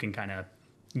is that you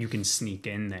can sneak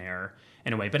in there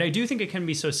in a way. But I do think it can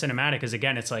be so cinematic because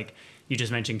again, it's like you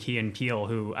just mentioned Key and Peele,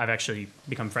 who I've actually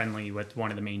become friendly with one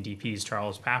of the main DPs,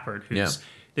 Charles Pappard, who's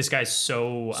this guy's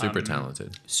so super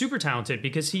talented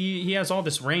because he has all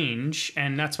this range,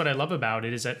 and that's what I love about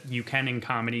it is that you can in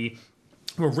comedy,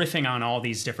 we're riffing on all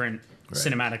these different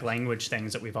cinematic language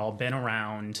things that we've all been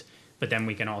around, but then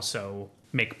we can also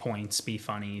make points, be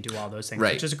funny, do all those things,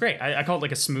 which is great. I call it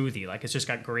like a smoothie. Like it's just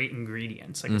got great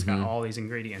ingredients. Like it's got all these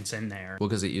ingredients in there. Well,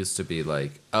 because it used to be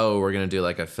like, oh, we're going to do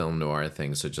like a film noir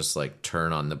thing. So just like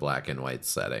turn on the black and white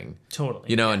setting. Totally.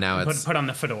 And now it's... Put on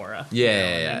the fedora.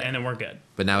 Yeah. And then we're good.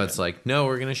 But now it's like, no,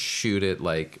 we're going to shoot it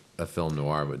like a film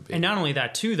noir would be. And not only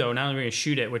that too, though, not only are we going to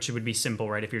shoot it, which would be simple,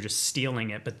 right, if you're just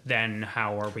stealing it, but then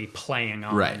how are we playing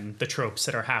on the tropes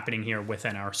that are happening here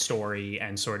within our story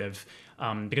and sort of...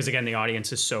 because again, the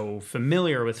audience is so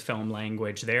familiar with film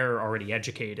language, they're already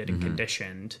educated and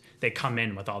conditioned. They come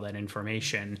in with all that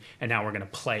information, and now we're going to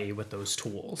play with those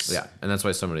tools. Yeah, and that's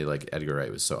why somebody like Edgar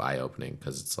Wright was so eye-opening,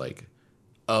 because it's like,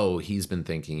 oh, he's been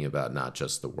thinking about not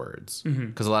just the words.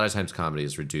 Because a lot of times comedy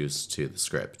is reduced to the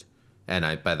script, and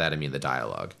by that I mean the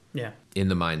dialogue. Yeah. In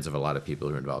the minds of a lot of people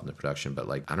who are involved in the production, but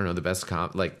like, I don't know, the best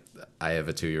like, I have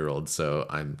a 2-year-old, so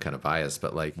I'm kind of biased,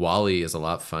 but like, WALL-E is a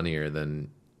lot funnier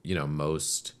than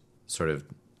most sort of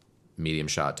medium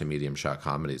shot to medium shot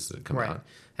comedies that come out.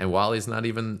 And WALL-E's not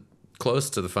even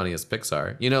close to the funniest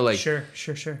Pixar. Like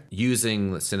Sure.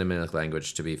 Using cinematic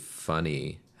language to be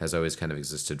funny has always kind of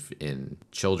existed in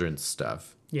children's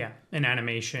stuff. Yeah, in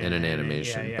animation. In an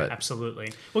animation. Yeah, but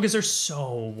absolutely. Well, because they're so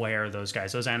aware, those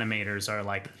guys. Those animators are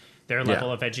like, their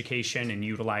level of education and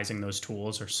utilizing those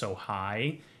tools are so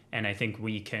high. And I think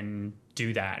we can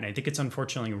do that. And I think it's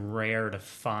unfortunately rare to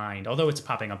find, although it's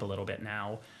popping up a little bit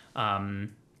now. And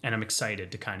I'm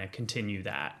excited to kind of continue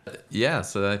that. Yeah,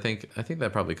 so I think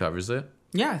that probably covers it.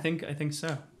 Yeah, I think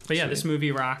so. But yeah, this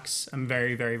movie rocks. I'm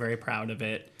very, very, very proud of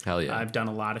it. Hell yeah. I've done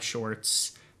a lot of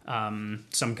shorts. Some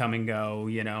come and go,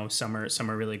 some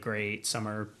are really great. Some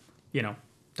are,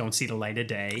 don't see the light of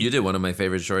day. You did one of my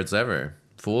favorite shorts ever.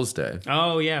 Fool's Day.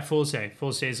 Oh yeah, Fool's Day.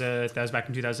 Fool's Day that was back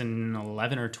in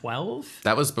 2011 or 12.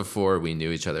 That was before we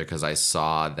knew each other because I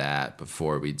saw that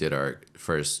before we did our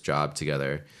first job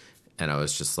together, and I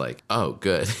was just like, oh,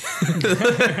 good.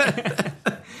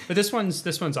 But this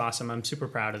one's awesome. I'm super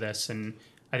proud of this, and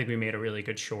I think we made a really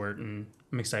good short, and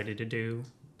I'm excited to do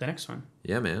the next one.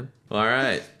 Yeah, man. All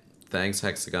right. Thanks,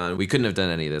 Hexagon. We couldn't have done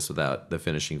any of this without the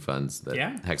finishing funds that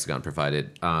Hexagon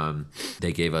provided.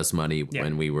 They gave us money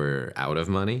when we were out of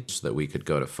money so that we could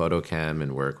go to Photochem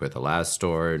and work with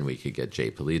Elastor, and we could get Jay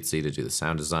Polizzi to do the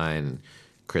sound design and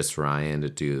Chris Ryan to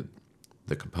do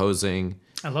the composing.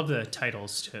 I love the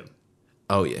titles, too.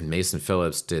 Oh, yeah, and Mason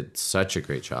Phillips did such a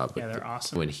great job. Yeah, they're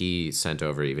awesome. When he sent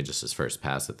over even just his first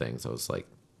pass of things, I was like,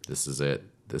 this is it.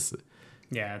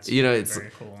 Yeah, it's it's very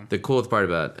cool. The coolest part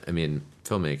about,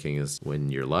 filmmaking is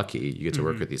when you're lucky, you get to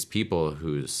work with these people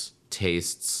whose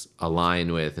tastes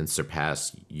align with and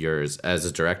surpass yours as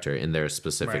a director in their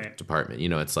specific department.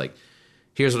 It's like,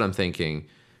 here's what I'm thinking.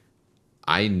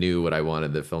 I knew what I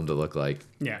wanted the film to look like.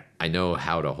 Yeah. I know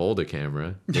how to hold a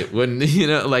camera. It wouldn't,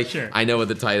 sure. I know what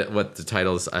the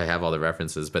titles, I have all the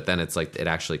references, but then it's like, it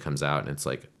actually comes out and it's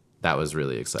like, that was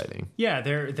really exciting. Yeah,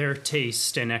 their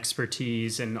taste and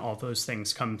expertise and all those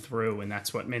things come through, and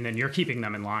that's and then you're keeping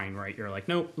them in line, right? You're like,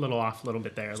 nope, a little off, a little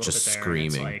bit there, a little bit there. Screaming.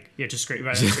 It's like, just scream.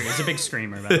 It's a big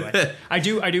screamer, by the way. I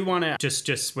do want to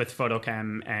just with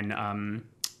Photochem and I'm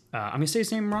gonna say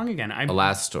his name wrong again.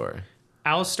 Elastor.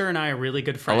 Alistair and I are really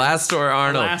good friends. Elastor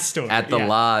Arnold. At the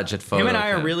lodge at Photochem. Him and I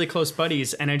are really close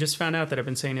buddies, and I just found out that I've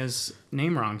been saying his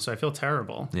name wrong, so I feel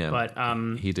terrible. Yeah, but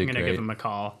he did I'm gonna great. give him a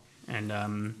call.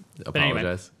 And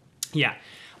apologize. Anyway,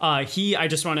 I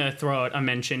just want to throw out a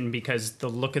mention because the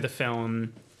look of the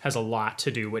film has a lot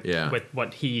to do with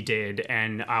what he did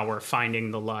and our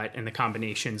finding the LUT and the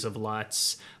combinations of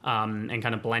LUTs and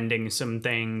kind of blending some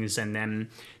things, and then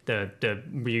the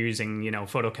we're using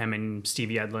Photochem and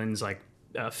Stevie Edlund's like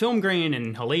film grain and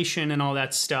inhalation and all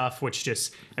that stuff, which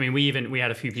just, I mean, we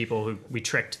had a few people who we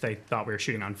tricked. They thought we were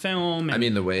shooting on film. And, I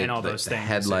mean, the way and all the, those the things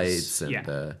headlights is,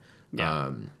 and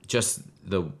yeah. just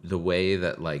the way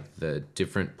that like the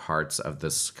different parts of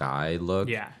the sky look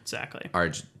Yeah, exactly. are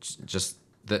just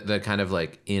the kind of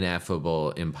like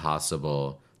ineffable,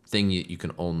 impossible thing you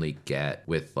can only get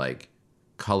with like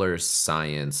color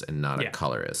science and not a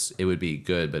colorist. It would be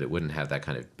good, but it wouldn't have that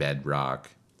kind of bedrock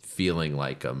feeling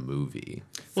like a movie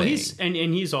Well, thing.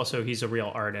 he's a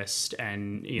real artist,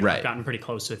 and I've gotten pretty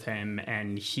close with him,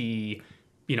 and he,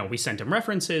 we sent him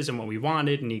references and what we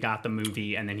wanted, and he got the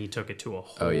movie, and then he took it to a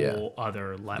whole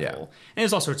other level. Yeah. And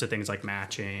there's all sorts of things like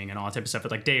matching and all that type of stuff,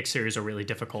 but like day exteriors are really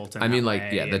difficult. I mean, like,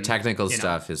 way, the and, technical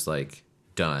stuff is like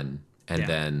done, and Yeah.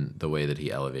 then the way that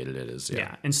he elevated it is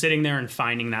and sitting there and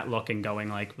finding that look and going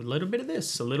like a little bit of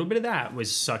this, a little bit of that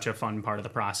was such a fun part of the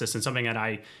process, and something that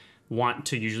I want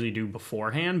to usually do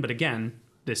beforehand. But again,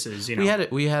 this is we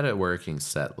had a working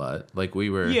set lot, like we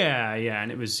were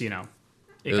and it was it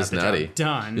was got the nutty. job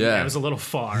done. Yeah. It was a little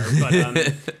far,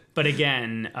 but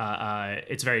again,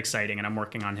 it's very exciting, and I'm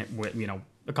working on with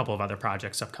a couple of other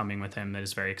projects upcoming with him that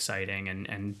is very exciting,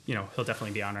 and he'll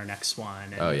definitely be on our next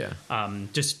one.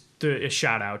 And, just a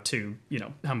shout out to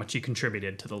how much he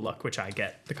contributed to the look, which I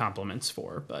get the compliments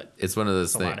for. But it's one of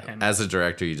those a lot things. of him. As a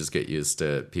director, you just get used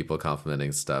to people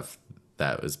complimenting stuff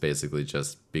that was basically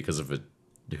just because of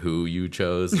who you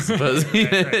chose. I suppose.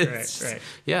 right.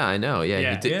 Yeah, I know.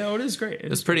 Yeah, he did. Yeah, it is great. It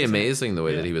was pretty amazing the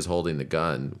way that he was holding the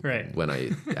gun when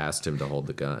I asked him to hold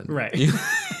the gun. Right.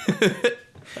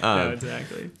 No,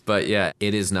 exactly. But yeah,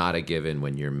 it is not a given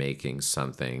when you're making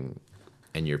something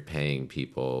and you're paying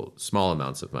people small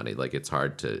amounts of money. Like, it's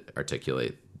hard to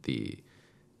articulate the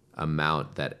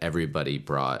amount that everybody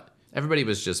brought. Everybody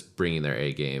was just bringing their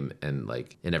A game, and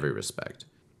like in every respect.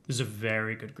 It was a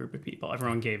very good group of people.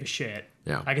 Everyone gave a shit.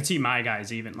 Yeah. I could see my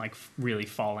guys even like really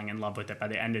falling in love with it by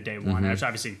the end of day one. It was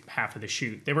obviously half of the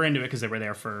shoot. They were into it because they were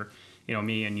there for,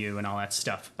 me and you and all that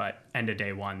stuff. But end of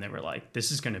day one, they were like,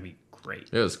 this is going to be great.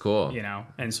 It was cool.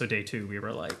 And so day two, we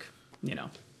were like,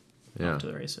 off to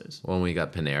the races. Well, we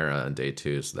got Panera on day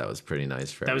 2, so that was pretty nice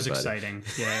for That was everybody. exciting.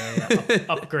 Yeah.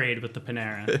 Upgrade with the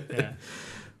Panera. Yeah.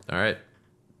 All right.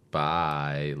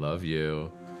 Bye. Love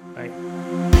you. Bye.